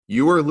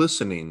You are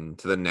listening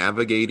to the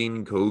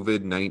Navigating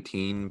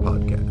COVID-19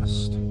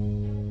 podcast.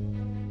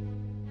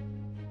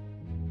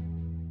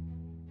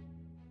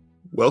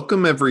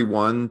 Welcome,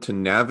 everyone, to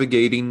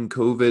Navigating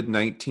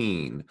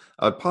COVID-19,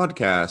 a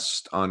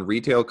podcast on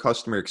retail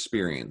customer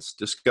experience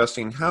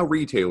discussing how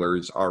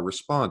retailers are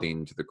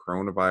responding to the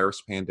coronavirus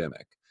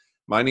pandemic.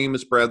 My name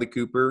is Bradley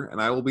Cooper,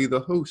 and I will be the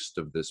host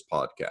of this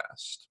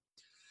podcast.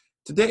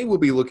 Today, we'll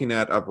be looking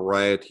at a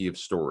variety of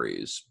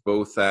stories,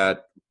 both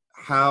at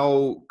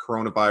how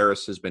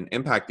coronavirus has been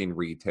impacting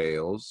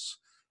retails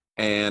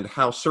and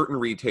how certain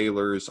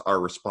retailers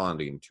are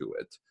responding to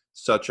it,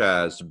 such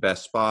as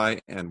Best Buy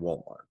and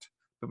Walmart.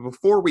 But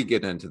before we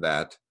get into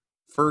that,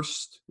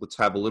 first, let's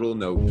have a little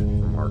note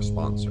from our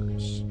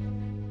sponsors.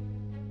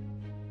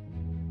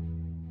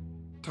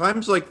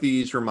 Times like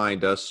these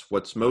remind us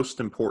what's most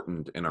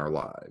important in our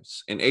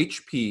lives, and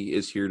HP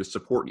is here to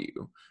support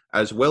you,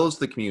 as well as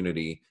the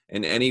community,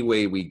 in any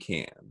way we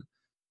can.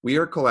 We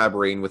are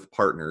collaborating with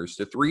partners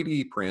to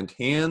 3D print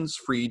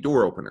hands-free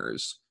door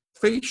openers,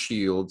 face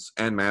shields,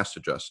 and mask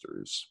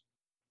adjusters.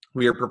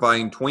 We are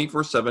providing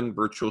 24/7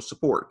 virtual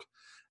support,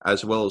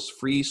 as well as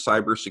free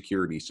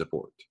cybersecurity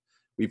support.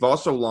 We've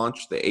also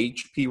launched the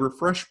HP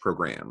Refresh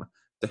program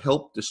to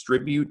help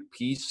distribute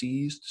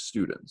PCs to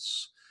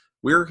students.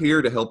 We're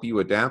here to help you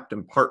adapt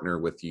and partner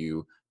with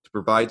you to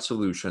provide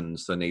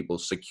solutions that enable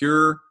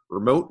secure,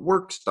 remote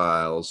work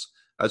styles,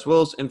 as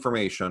well as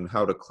information on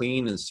how to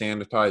clean and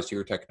sanitize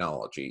your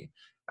technology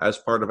as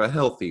part of a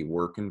healthy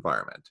work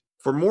environment.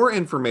 For more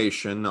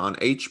information on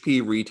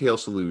HP Retail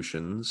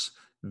Solutions,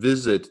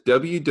 visit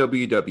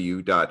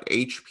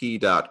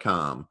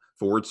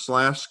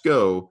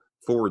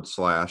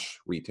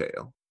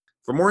www.hp.com/go/retail.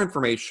 For more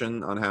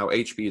information on how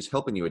HP is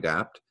helping you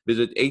adapt,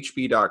 visit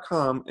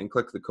hp.com and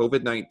click the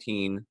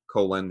COVID-19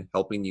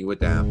 helping you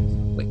adapt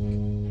link.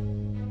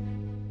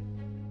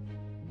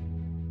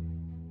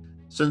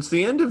 Since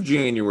the end of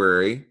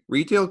January,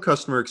 Retail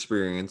Customer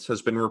Experience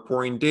has been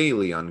reporting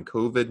daily on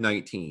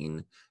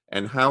COVID-19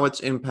 and how it's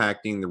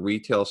impacting the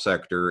retail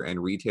sector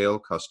and retail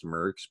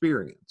customer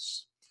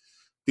experience.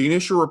 The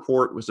initial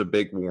report was a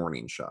big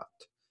warning shot.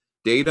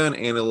 Data and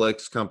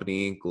analytics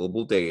company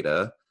Global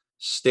Data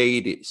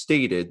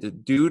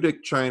stated due to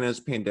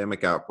China's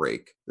pandemic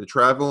outbreak, the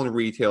travel and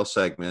retail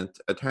segment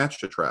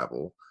attached to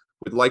travel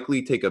would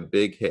likely take a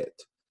big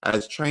hit,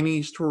 as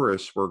Chinese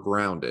tourists were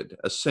grounded,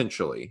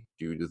 essentially,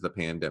 due to the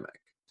pandemic.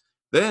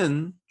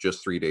 Then,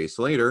 just 3 days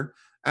later,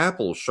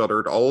 Apple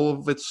shuttered all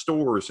of its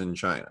stores in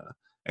China,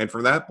 and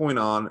from that point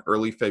on,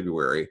 early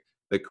February,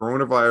 the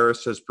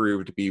coronavirus has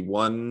proved to be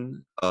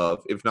one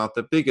of, if not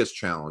the biggest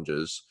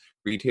challenges,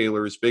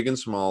 retailers big and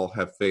small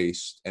have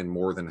faced in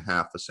more than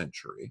half a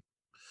century.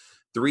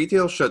 The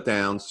retail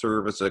shutdowns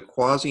serve as a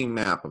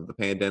quasi-map of the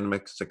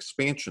pandemic's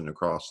expansion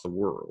across the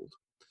world.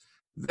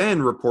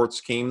 Then reports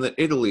came that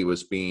Italy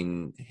was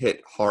being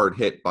hard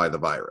hit by the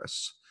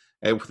virus,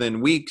 and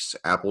within weeks,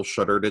 Apple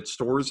shuttered its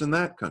stores in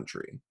that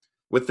country.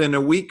 Within a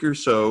week or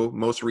so,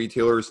 most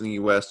retailers in the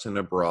US and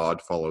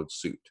abroad followed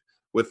suit,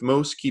 with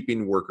most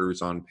keeping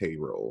workers on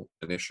payroll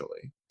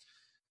initially.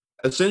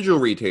 Essential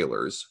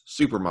retailers,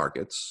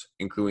 supermarkets,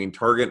 including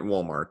Target and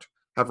Walmart,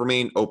 have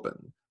remained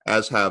open,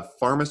 as have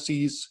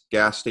pharmacies,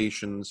 gas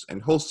stations,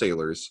 and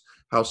wholesalers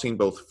housing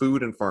both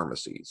food and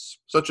pharmacies,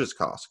 such as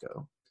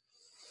Costco.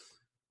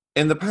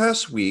 In the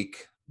past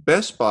week,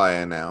 Best Buy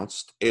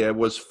announced it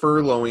was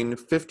furloughing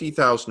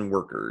 50,000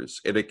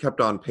 workers it had kept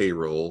on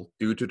payroll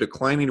due to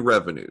declining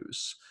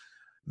revenues,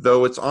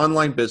 though its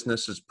online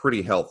business is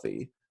pretty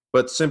healthy,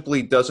 but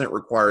simply doesn't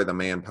require the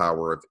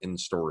manpower of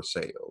in-store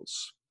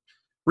sales.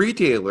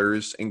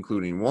 Retailers,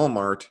 including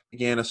Walmart,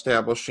 began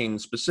establishing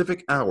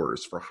specific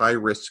hours for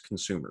high-risk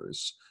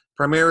consumers,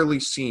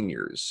 primarily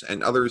seniors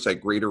and others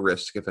at greater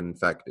risk if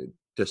infected,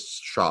 to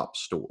shop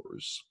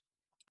stores.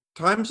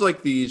 Times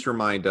like these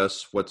remind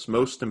us what's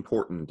most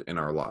important in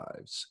our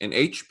lives, and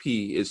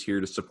HP is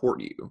here to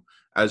support you,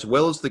 as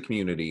well as the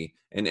community,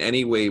 in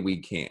any way we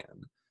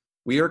can.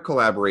 We are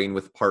collaborating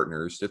with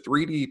partners to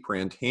 3D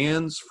print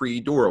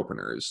hands-free door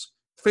openers,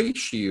 face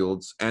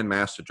shields, and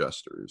mask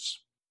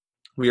adjusters.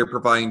 We are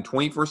providing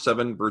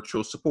 24/7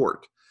 virtual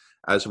support,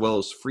 as well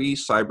as free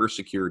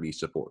cybersecurity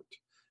support.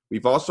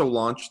 We've also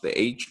launched the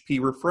HP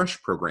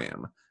Refresh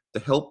program to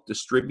help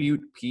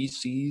distribute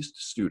PCs to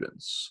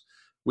students.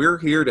 We're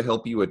here to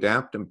help you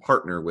adapt and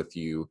partner with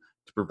you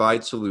to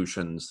provide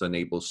solutions that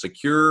enable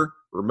secure,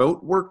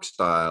 remote work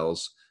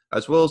styles,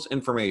 as well as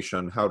information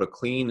on how to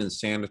clean and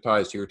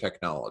sanitize your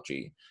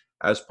technology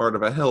as part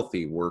of a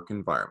healthy work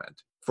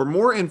environment. For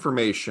more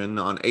information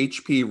on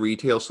HP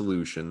Retail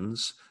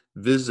Solutions,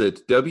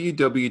 visit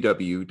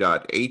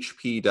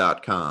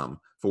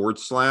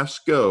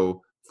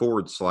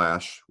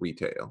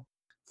www.hp.com/go/retail.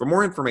 For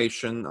more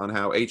information on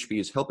how HP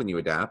is helping you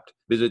adapt,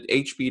 visit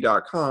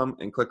hp.com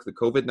and click the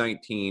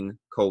COVID-19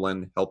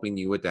 helping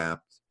you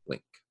adapt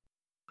link.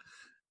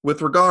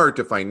 With regard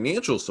to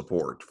financial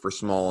support for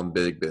small and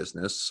big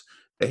business,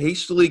 the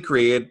hastily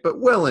created but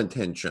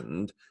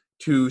well-intentioned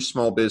two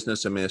small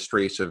business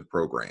administrative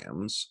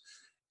programs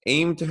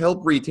aimed to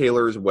help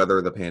retailers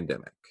weather the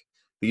pandemic.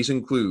 These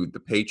include the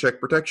Paycheck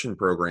Protection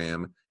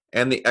Program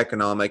and the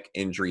Economic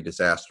Injury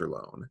Disaster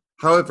Loan.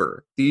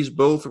 However, these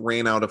both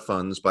ran out of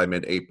funds by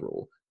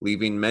mid-April,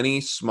 leaving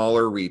many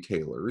smaller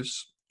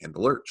retailers in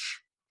the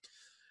lurch.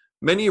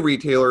 Many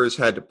retailers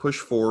had to push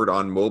forward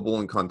on mobile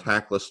and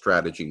contactless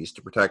strategies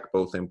to protect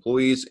both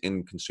employees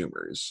and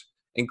consumers,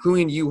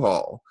 including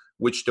U-Haul,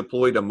 which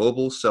deployed a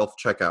mobile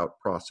self-checkout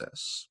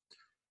process.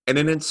 In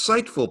an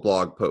insightful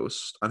blog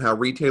post on how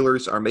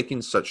retailers are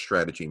making such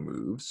strategy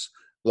moves,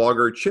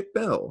 blogger Chip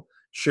Bell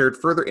shared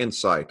further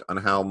insight on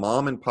how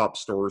mom and pop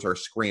stores are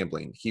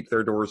scrambling to keep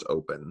their doors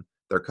open,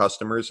 their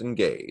customers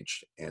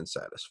engaged and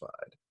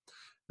satisfied.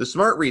 The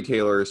smart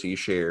retailers, he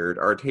shared,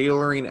 are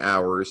tailoring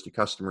hours to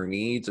customer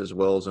needs as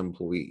well as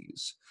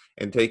employees,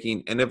 and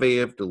taking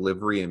innovative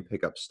delivery and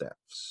pickup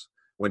steps.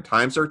 When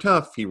times are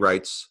tough, he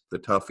writes, the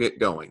tough get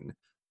going.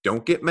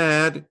 Don't get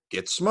mad,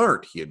 get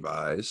smart, he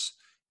advised.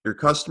 Your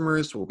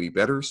customers will be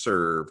better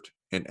served,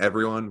 and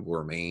everyone will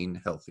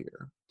remain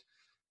healthier.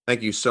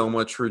 Thank you so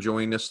much for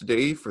joining us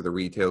today for the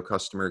Retail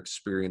Customer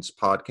Experience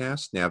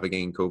Podcast,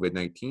 Navigating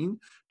COVID-19.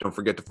 Don't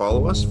forget to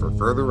follow us for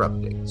further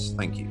updates.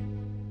 Thank you.